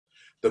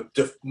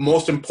The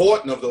most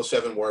important of those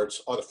 7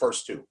 words are the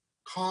first 2.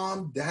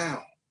 Calm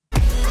down.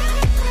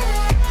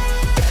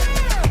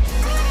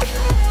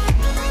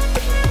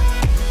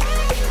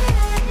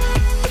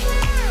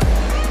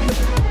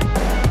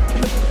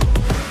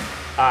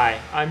 Hi,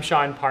 I'm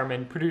Sean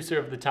Parman, producer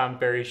of The Tom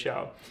Ferry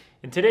Show.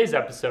 In today's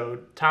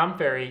episode, Tom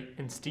Ferry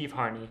and Steve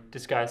Harney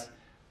discuss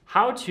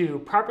how to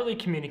properly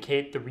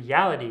communicate the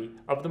reality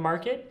of the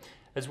market,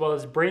 as well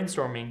as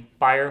brainstorming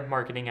buyer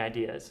marketing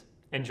ideas.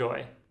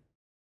 Enjoy.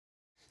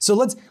 So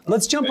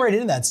let's jump right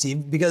into that,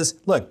 Steve, because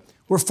look,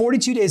 we're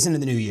 42 days into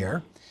the new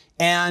year.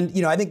 And,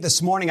 I think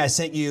this morning I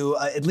sent you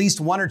at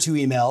least 1 or 2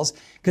 emails,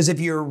 because if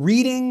you're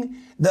reading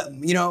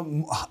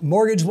the,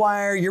 Mortgage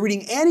Wire, you're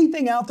reading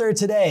anything out there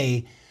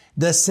today,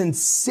 the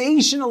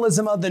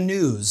sensationalism of the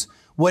news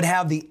would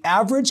have the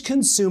average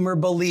consumer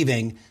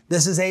believing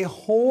this is a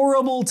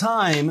horrible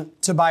time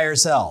to buy or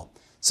sell.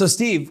 So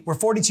Steve, we're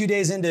 42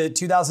 days into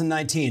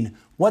 2019.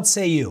 What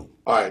say you?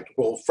 All right.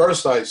 Well,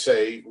 first I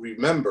say,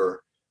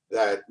 remember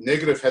that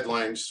negative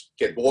headlines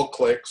get more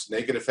clicks.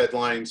 Negative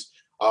headlines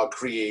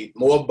create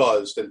more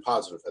buzz than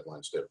positive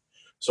headlines do.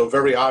 So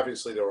very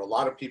obviously, there are a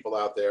lot of people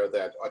out there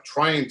that are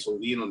trying to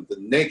lean on the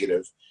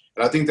negative.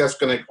 And I think that's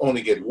going to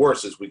only get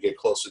worse as we get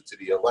closer to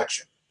the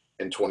election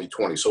in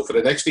 2020. So for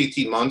the next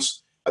 18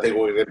 months, I think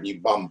we're going to be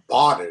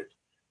bombarded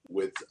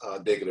with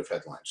negative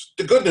headlines.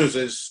 The good news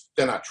is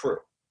they're not true.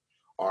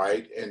 All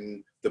right.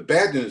 And the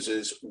bad news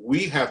is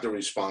we have the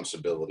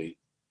responsibility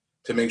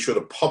to make sure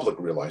the public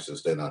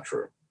realizes they're not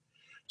true.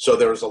 So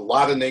there's a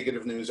lot of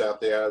negative news out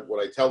there.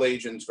 What I tell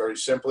agents very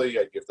simply,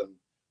 I give them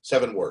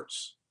 7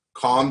 words: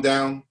 calm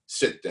down,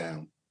 sit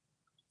down,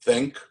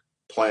 think,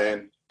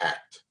 plan,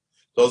 act.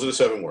 Those are the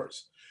 7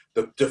 words.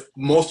 The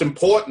most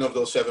important of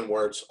those 7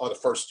 words are the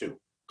first 2.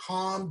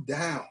 Calm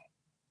down.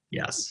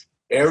 Yes.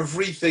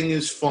 Everything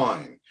is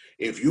fine.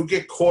 If you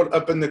get caught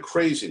up in the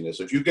craziness,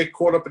 if you get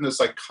caught up in the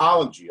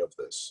psychology of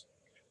this,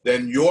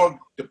 then you're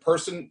the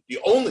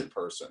only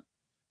person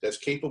that's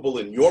capable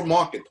in your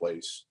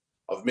marketplace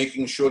of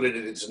making sure that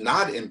it is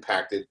not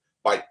impacted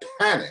by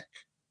panic.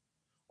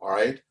 All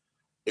right?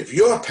 If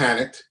you're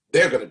panicked,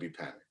 they're going to be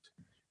panicked.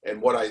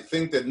 And what I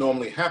think that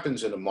normally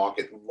happens in a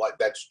market like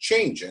that's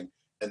changing,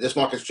 and this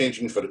market's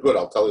changing for the good,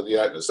 I'll tell you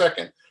that in a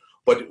second,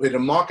 but in a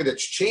market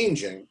that's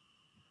changing,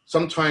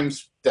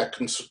 sometimes that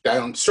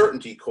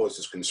uncertainty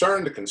causes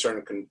concern. The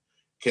concern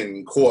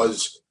can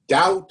cause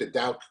doubt. The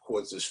doubt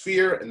causes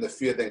fear, and the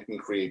fear then can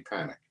create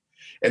panic.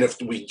 And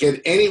if we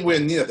get anywhere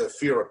near the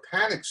fear or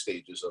panic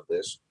stages of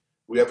this,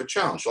 we have a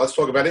challenge. So let's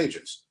talk about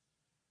agents.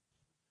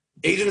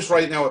 Agents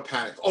right now are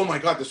panicked. Oh my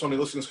God, there's so many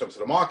listings coming to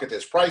the market.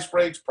 There's price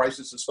breaks.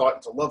 Prices are starting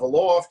to level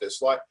off.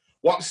 There's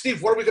well,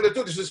 Steve, what are we going to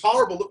do? This is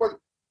horrible. Look what.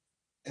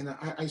 And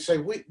I say,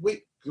 wait,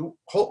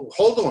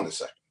 hold on a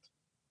second.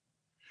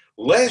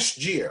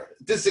 Last year,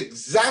 this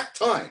exact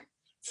time,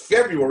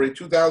 February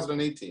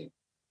 2018,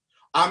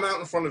 I'm out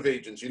in front of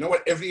agents. You know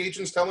what every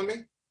agent's telling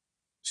me?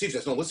 Steve,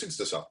 there's no listings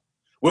to sell.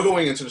 We're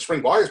going into the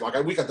spring buyer's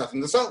market. We got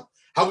nothing to sell.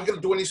 How are we going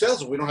to do any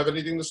sales if we don't have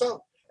anything to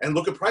sell? And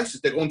look at prices.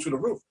 They're going through the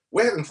roof.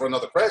 We're heading for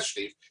another crash,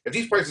 Steve. If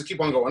these prices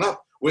keep on going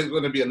up, we're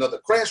going to be another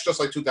crash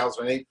just like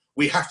 2008.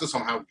 We have to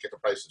somehow get the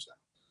prices down.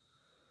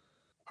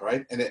 All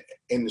right?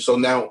 And so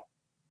now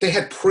they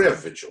had prayer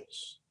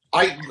vigils.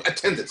 I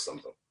attended some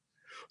of them.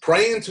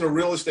 Praying to the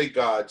real estate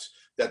gods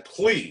that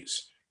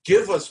please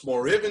give us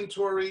more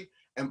inventory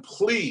and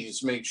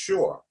please make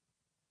sure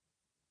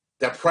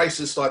that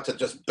prices start to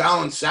just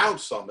balance out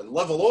some and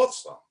level off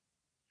some.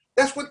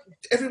 That's what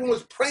everyone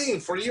was praying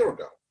for a year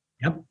ago.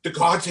 Yep. The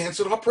gods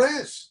answered our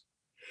prayers.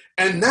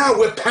 And now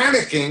we're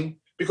panicking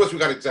because we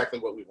got exactly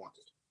what we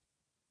wanted.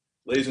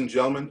 Ladies and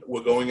gentlemen,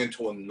 we're going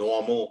into a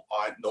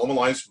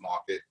normalized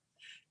market.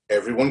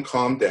 Everyone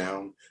calm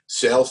down.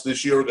 Sales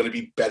this year are going to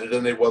be better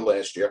than they were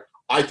last year.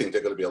 I think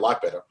they're going to be a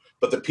lot better.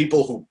 But the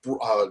people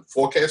who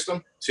forecast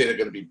them say they're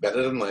going to be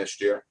better than last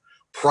year.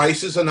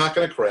 Prices are not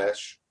going to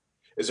crash.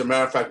 As a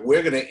matter of fact,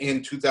 we're going to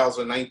end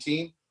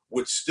 2019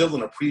 with still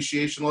an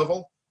appreciation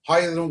level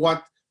higher than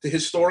what the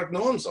historic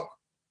norms are.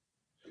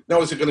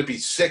 Now, is it going to be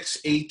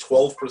 6, 8,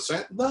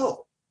 12%?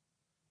 No.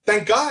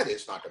 Thank God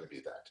it's not going to be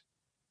that.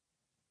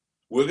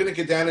 We're going to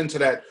get down into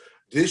that.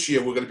 This year,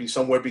 we're going to be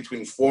somewhere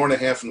between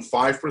 4.5% and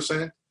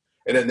 5%.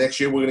 And then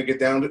next year, we're going to get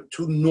down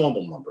to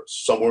normal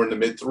numbers, somewhere in the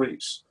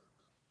mid-3s.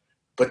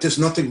 But there's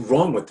nothing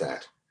wrong with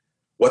that.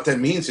 What that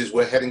means is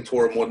we're heading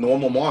toward a more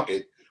normal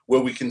market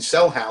where we can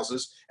sell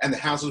houses, and the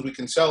houses we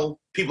can sell,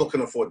 people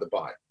can afford to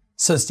buy.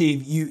 So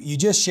Steve, you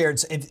just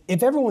shared,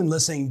 if everyone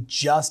listening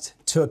just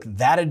took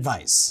that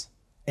advice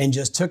and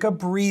just took a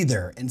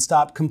breather and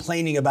stopped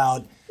complaining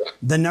about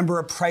the number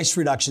of price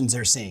reductions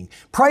they're seeing.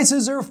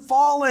 Prices are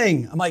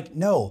falling. I'm like,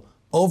 no,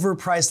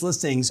 overpriced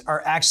listings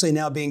are actually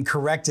now being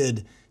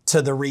corrected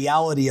to the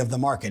reality of the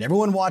market.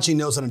 Everyone watching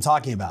knows what I'm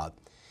talking about.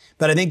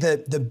 But I think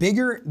that the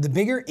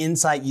bigger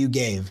insight you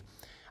gave,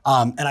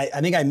 and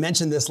I think I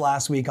mentioned this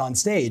last week on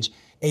stage,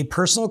 a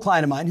personal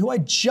client of mine who I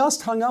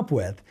just hung up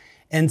with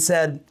and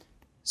said,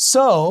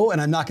 So,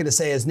 and I'm not going to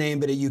say his name,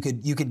 but you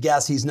could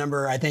guess he's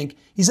I think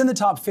he's in the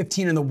top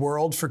 15 in the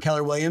world for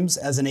Keller Williams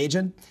as an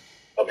agent.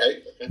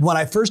 Okay. When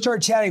I first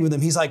started chatting with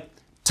him, he's like,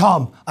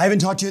 Tom, I haven't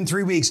talked to you in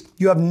 3 weeks.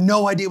 You have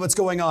no idea what's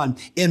going on.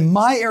 In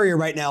my area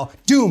right now,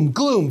 doom,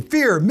 gloom,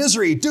 fear,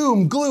 misery,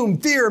 doom, gloom,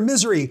 fear,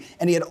 misery.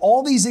 And he had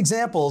all these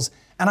examples.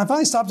 And I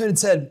finally stopped him and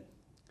said,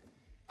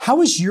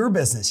 how is your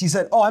business? He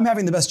said, oh, I'm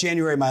having the best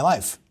January of my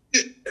life.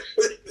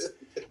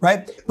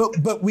 Right?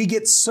 But we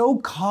get so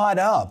caught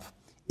up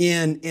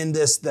in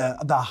this,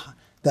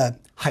 the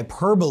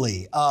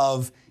hyperbole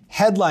of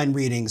headline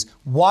readings,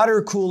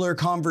 water cooler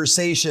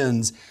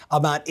conversations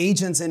about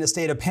agents in a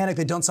state of panic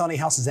that don't sell any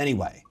houses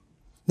anyway.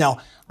 Now,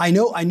 I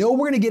know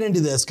we're going to get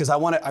into this because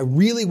I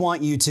really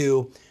want you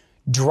to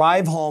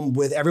drive home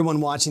with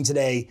everyone watching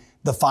today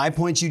the 5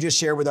 points you just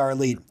shared with our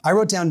elite. I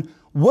wrote down,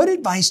 what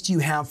advice do you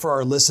have for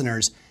our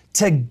listeners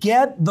to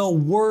get the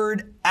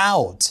word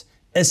out,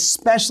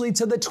 especially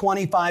to the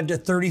 25 to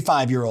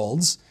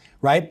 35-year-olds,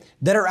 right,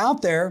 that are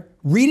out there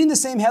reading the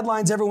same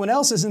headlines everyone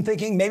else is and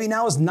thinking maybe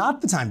now is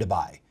not the time to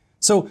buy?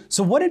 So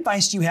what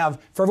advice do you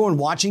have for everyone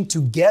watching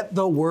to get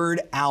the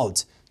word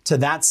out to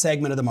that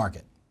segment of the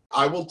market?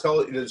 I will tell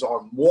it is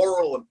our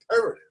moral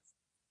imperative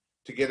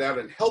to get out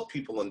and help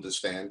people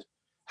understand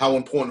how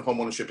important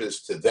homeownership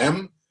is to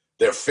them,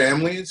 their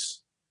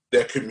families,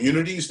 their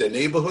communities, their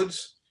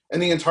neighborhoods, and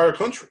the entire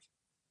country.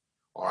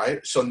 All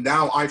right. So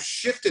now I've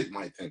shifted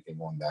my thinking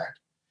on that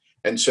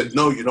and said,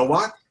 no, you know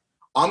what?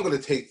 I'm going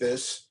to take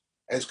this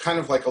as kind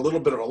of like a little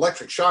bit of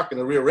electric shock in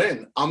the rear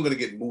end. I'm going to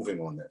get moving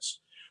on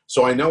this.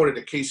 So I know that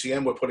at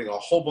KCM, we're putting a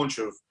whole bunch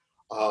of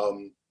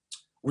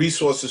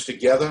resources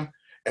together,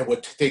 and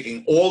we're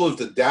taking all of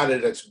the data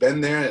that's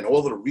been there and all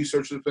of the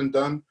research that's been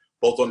done,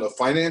 both on the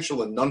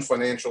financial and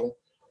non-financial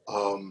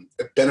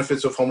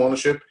benefits of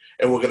homeownership,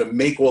 and we're going to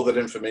make all that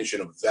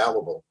information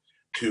available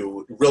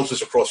to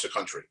realtors across the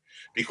country,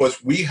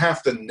 because we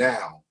have to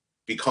now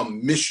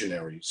become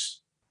missionaries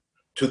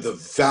to the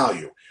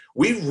value.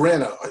 We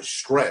ran a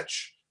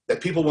stretch that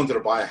people wanted to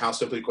buy a house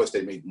simply because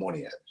they made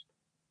money at it.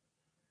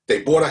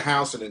 They bought a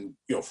house, and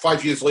then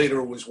 5 years later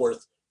it was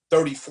worth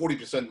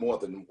 30-40% more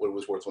than what it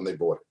was worth when they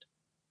bought it.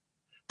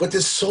 But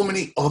there's so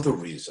many other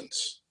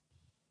reasons.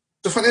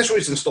 The financial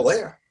reason's still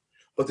there,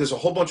 but there's a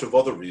whole bunch of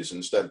other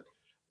reasons that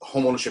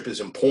homeownership is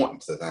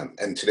important to them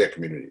and to their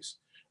communities.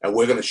 And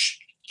we're going to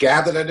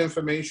gather that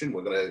information.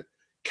 We're going to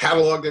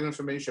catalog that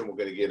information. We're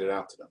going to get it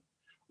out to them.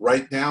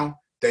 Right now,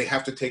 they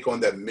have to take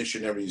on that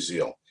missionary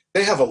zeal.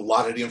 They have a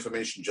lot of the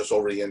information just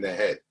already in their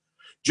head.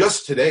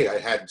 Just today, I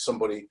had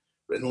somebody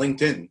in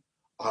LinkedIn,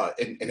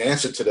 in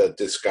answer to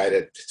this guy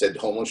that said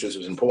homeownership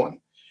is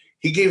important.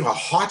 He gave a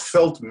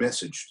heartfelt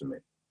message to me,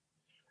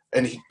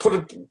 and he put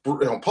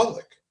it on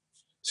public,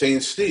 saying,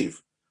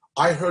 Steve,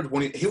 I heard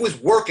when he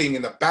was working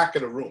in the back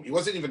of the room. He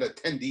wasn't even an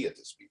attendee at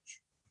the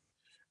speech.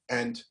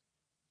 And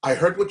I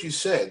heard what you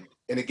said,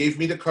 and it gave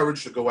me the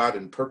courage to go out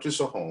and purchase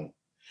a home.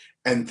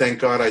 And thank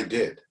God I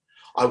did.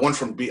 I went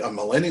from a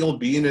millennial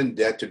being in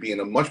debt to being in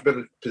a much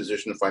better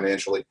position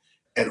financially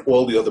and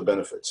all the other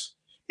benefits.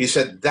 He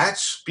said that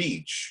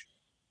speech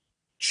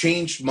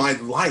changed my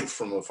life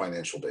from a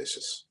financial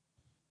basis.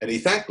 And he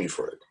thanked me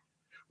for it.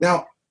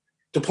 Now,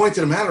 the point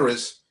of the matter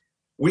is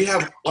we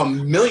have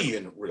 1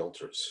 million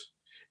realtors.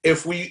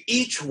 If we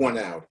each went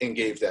out and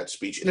gave that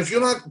speech, and if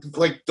you're not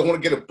don't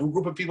want to get a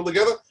group of people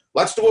together,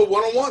 let's do it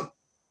one-on-one.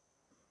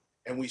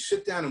 And we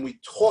sit down and we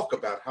talk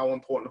about how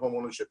important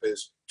homeownership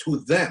is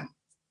to them.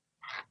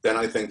 Then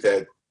I think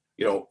that,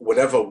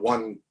 whatever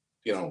one,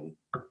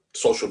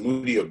 social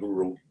media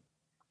guru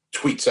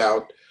tweets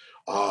out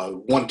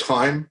one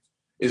time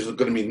is going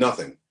to mean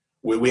nothing.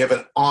 We have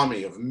an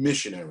army of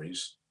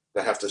missionaries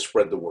that have to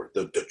spread the word,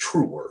 the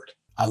true word.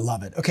 I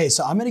love it. Okay,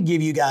 so I'm going to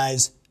give you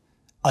guys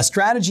a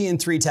strategy in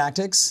 3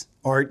 tactics,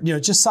 or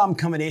just some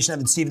combination of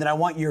it, Steve, that I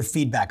want your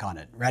feedback on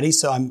it. Ready?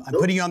 So I'm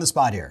putting you on the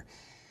spot here.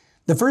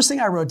 The first thing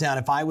I wrote down,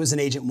 if I was an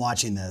agent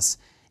watching this,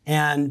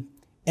 and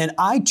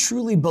I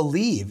truly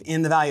believe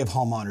in the value of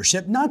home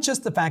ownership, not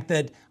just the fact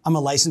that I'm a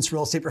licensed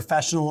real estate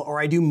professional,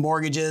 or I do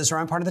mortgages, or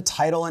I'm part of the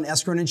title and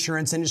escrow and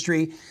insurance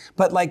industry,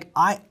 but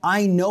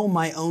I know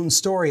my own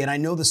story, and I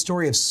know the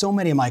story of so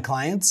many of my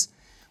clients.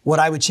 What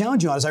I would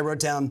challenge you on is I wrote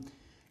down,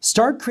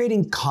 start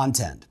creating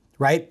content,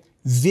 right?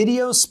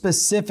 Video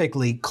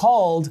specifically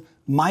called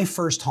My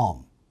First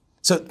Home.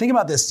 So think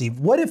about this, Steve.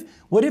 What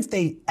if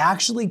they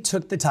actually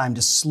took the time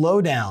to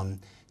slow down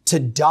to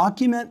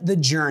document the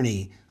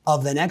journey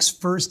of the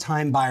next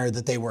first-time buyer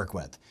that they work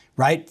with,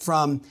 right?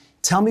 From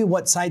tell me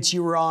what sites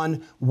you were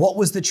on, what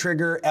was the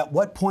trigger, at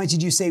what point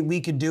did you say we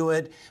could do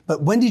it,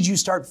 but when did you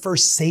start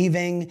first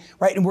saving,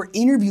 right? And we're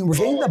interviewing, we're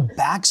getting the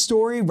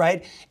backstory,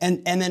 right?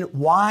 And then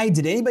why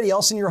did anybody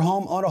else in your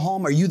home own a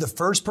home? Are you the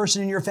first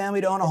person in your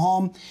family to own a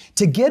home?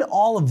 To get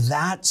all of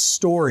that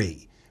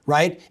story,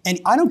 right? And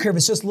I don't care if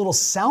it's just little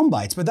sound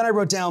bites, but then I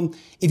wrote down,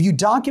 if you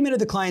documented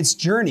the client's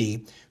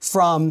journey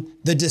from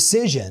the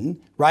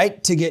decision,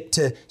 right,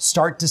 to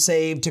start to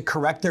save, to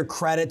correct their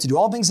credit, to do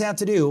all the things they have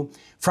to do,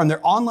 from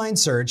their online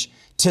search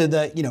to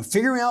the,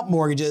 figuring out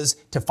mortgages,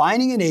 to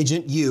finding an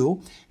agent,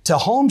 you, to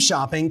home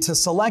shopping, to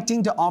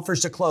selecting, to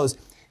offers to close.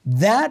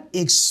 That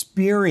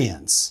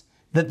experience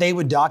that they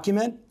would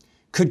document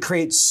could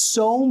create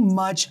so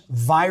much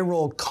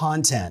viral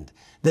content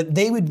that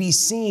they would be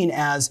seen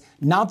as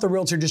not the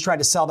realtor just trying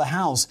to sell the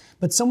house,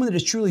 but someone that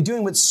is truly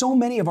doing what so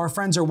many of our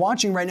friends are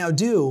watching right now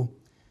do.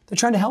 They're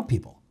trying to help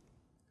people,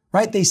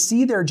 right? They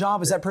see their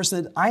job as that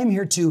person that I am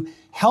here to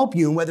help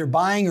you, and whether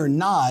buying or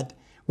not,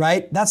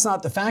 right? That's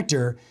not the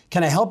factor.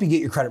 Can I help you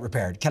get your credit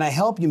repaired? Can I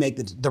help you make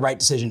the right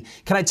decision?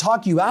 Can I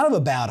talk you out of a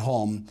bad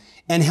home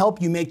and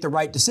help you make the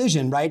right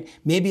decision, right?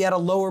 Maybe at a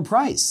lower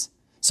price.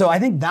 So I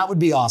think that would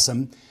be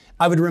awesome.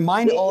 I would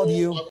remind all of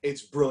you.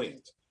 It's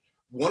brilliant.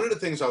 One of the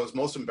things I was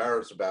most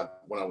embarrassed about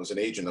when I was an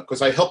agent,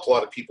 because I helped a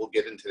lot of people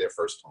get into their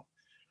first home.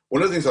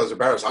 One of the things I was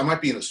embarrassed, I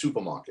might be in a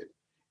supermarket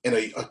and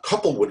a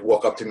couple would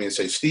walk up to me and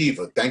say, Steve,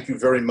 thank you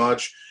very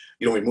much.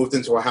 We moved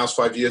into a house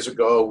 5 years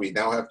ago. We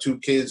now have 2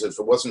 kids. If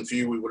it wasn't for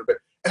you, we would have been.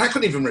 And I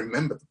couldn't even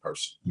remember the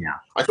person. Yeah.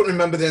 I couldn't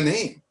remember their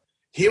name.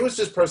 Here was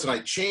this person I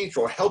changed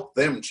or helped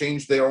them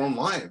change their own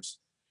lives.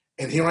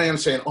 And here I am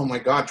saying, oh my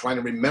God, trying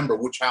to remember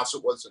which house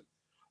it was.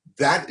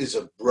 That is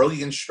a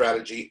brilliant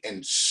strategy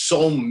in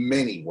so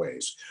many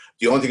ways.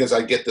 The only thing is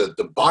I get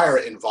the buyer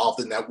involved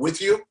in that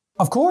with you.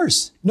 Of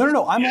course.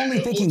 No. I'm only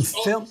thinking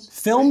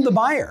film the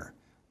buyer,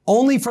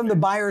 only from the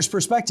buyer's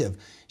perspective.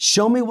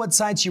 Show me what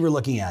sites you were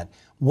looking at.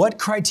 What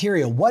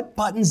criteria, what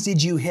buttons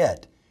did you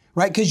hit,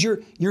 right? Because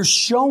you're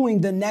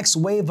showing the next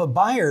wave of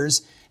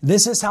buyers,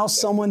 this is how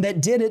someone that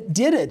did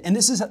it. And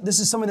this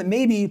is someone that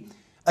maybe,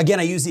 again,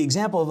 I use the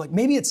example of like,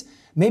 maybe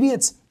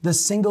it's the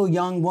single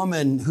young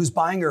woman who's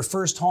buying her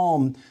first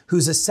home,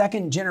 who's a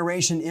second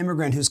generation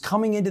immigrant, who's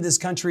coming into this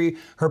country.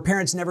 Her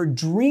parents never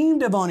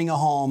dreamed of owning a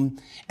home,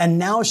 and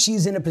now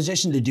she's in a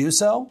position to do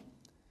so.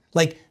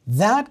 Like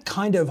that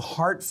kind of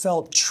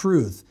heartfelt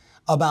truth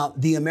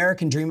about the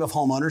American dream of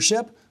home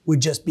ownership would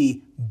just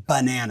be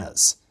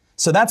bananas.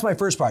 So that's my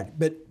first part.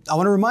 But I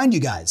want to remind you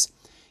guys,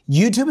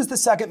 YouTube is the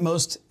second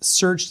most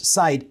searched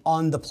site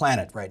on the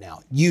planet right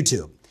now,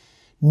 YouTube.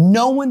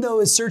 No one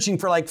though is searching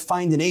for like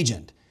find an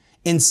agent.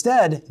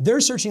 Instead, they're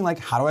searching like,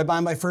 how do I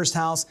buy my first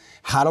house?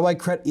 How do I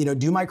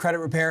do my credit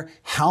repair?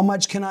 How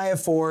much can I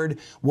afford?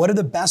 What are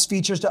the best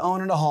features to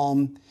own in a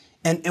home?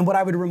 And what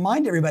I would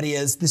remind everybody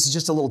is, this is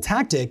just a little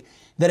tactic,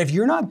 that if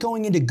you're not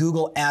going into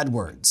Google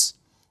AdWords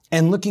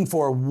and looking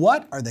for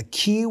what are the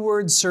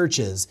keyword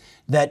searches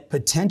that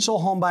potential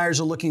home buyers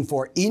are looking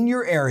for in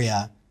your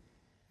area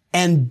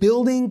and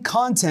building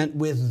content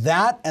with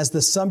that as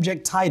the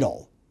subject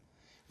title,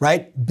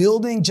 right?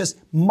 Building just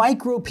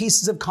micro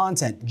pieces of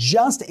content,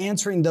 just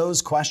answering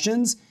those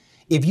questions.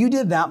 If you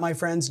did that, my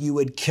friends, you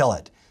would kill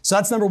it. So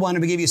that's number one.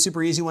 I'm gonna give you a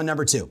super easy one.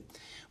 Number two,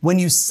 when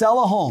you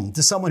sell a home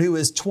to someone who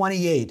is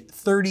 28,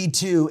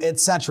 32,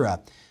 etc.,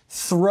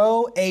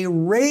 throw a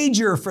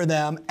rager for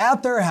them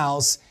at their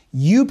house.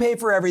 You pay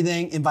for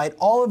everything, invite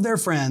all of their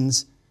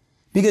friends,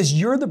 because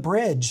you're the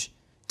bridge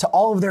to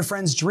all of their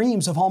friends'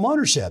 dreams of home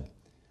ownership.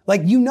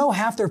 Like,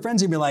 half their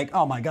friends are gonna be like,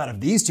 oh my God, if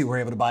these two were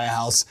able to buy a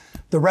house,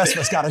 the rest of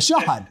us got a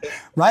shot,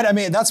 right? I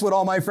mean, that's what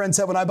all my friends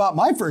said when I bought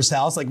my first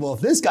house. Like, well,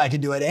 if this guy can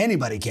do it,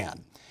 anybody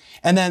can.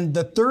 And then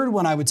the third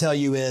one I would tell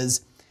you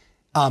is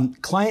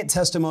client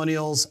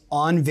testimonials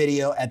on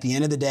video at the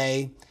end of the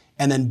day,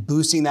 and then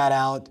boosting that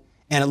out.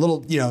 And a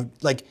little,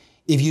 like,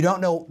 if you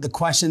don't know the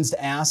questions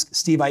to ask,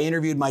 Steve, I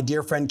interviewed my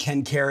dear friend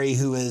Ken Carey,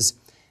 who is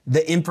the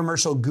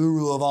infomercial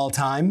guru of all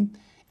time.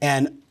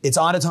 And it's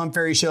on a Tom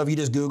Ferry show. If you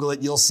just Google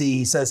it, you'll see.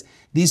 He says,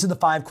 these are the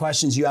 5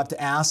 questions you have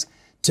to ask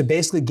to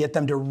basically get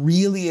them to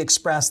really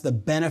express the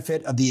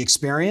benefit of the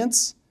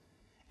experience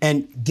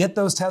and get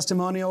those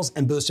testimonials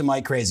and boost them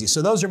like crazy.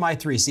 So those are my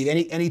 3. Steve,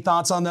 any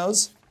thoughts on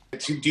those?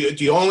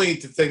 The only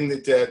thing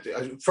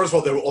that, first of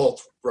all, they were all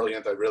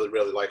brilliant. I really,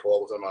 really like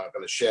all of them. I'm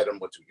going to share them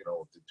with,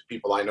 the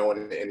people I know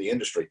in the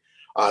industry.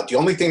 The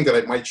only thing that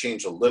I might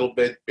change a little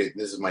bit,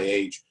 this is my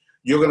age,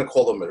 you're going to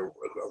call them a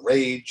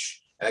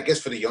rage. And I guess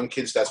for the young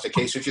kids, that's the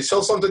case. If you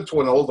sell something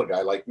to an older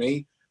guy like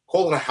me,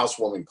 call it a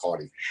housewarming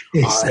party.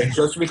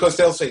 Just because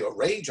they'll say, a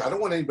rage? I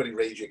don't want anybody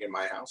raging in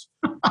my house.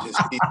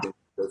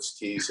 Just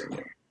teasing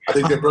you. I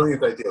think they're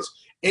brilliant ideas.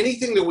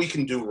 Anything that we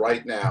can do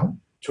right now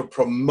to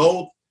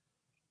promote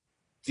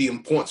the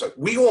importance of,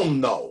 we all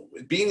know,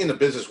 being in the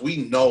business, we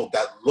know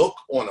that look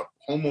on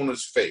a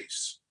homeowner's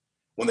face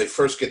when they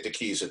first get the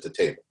keys at the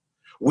table.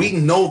 We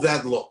know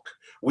that look.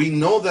 We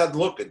know that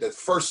look at the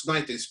first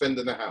night they spend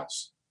in the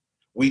house.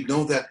 We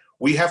know that.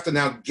 We have to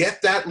now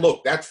get that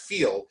look, that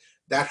feel,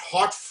 that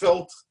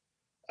heartfelt,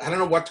 I don't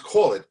know what to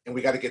call it, and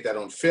we got to get that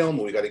on film,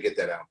 and we got to get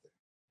that out there.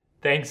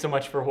 Thanks so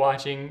much for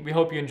watching. We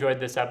hope you enjoyed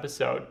this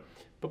episode.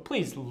 But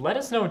please let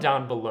us know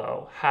down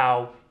below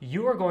how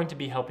you are going to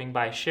be helping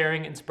by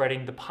sharing and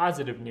spreading the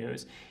positive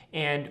news,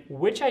 and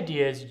which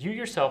ideas you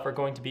yourself are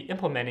going to be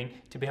implementing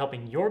to be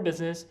helping your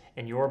business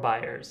and your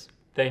buyers.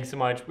 Thanks so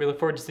much. We look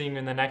forward to seeing you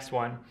in the next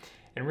one.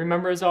 And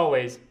remember, as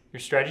always, your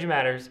strategy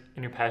matters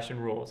and your passion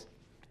rules.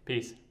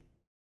 Peace.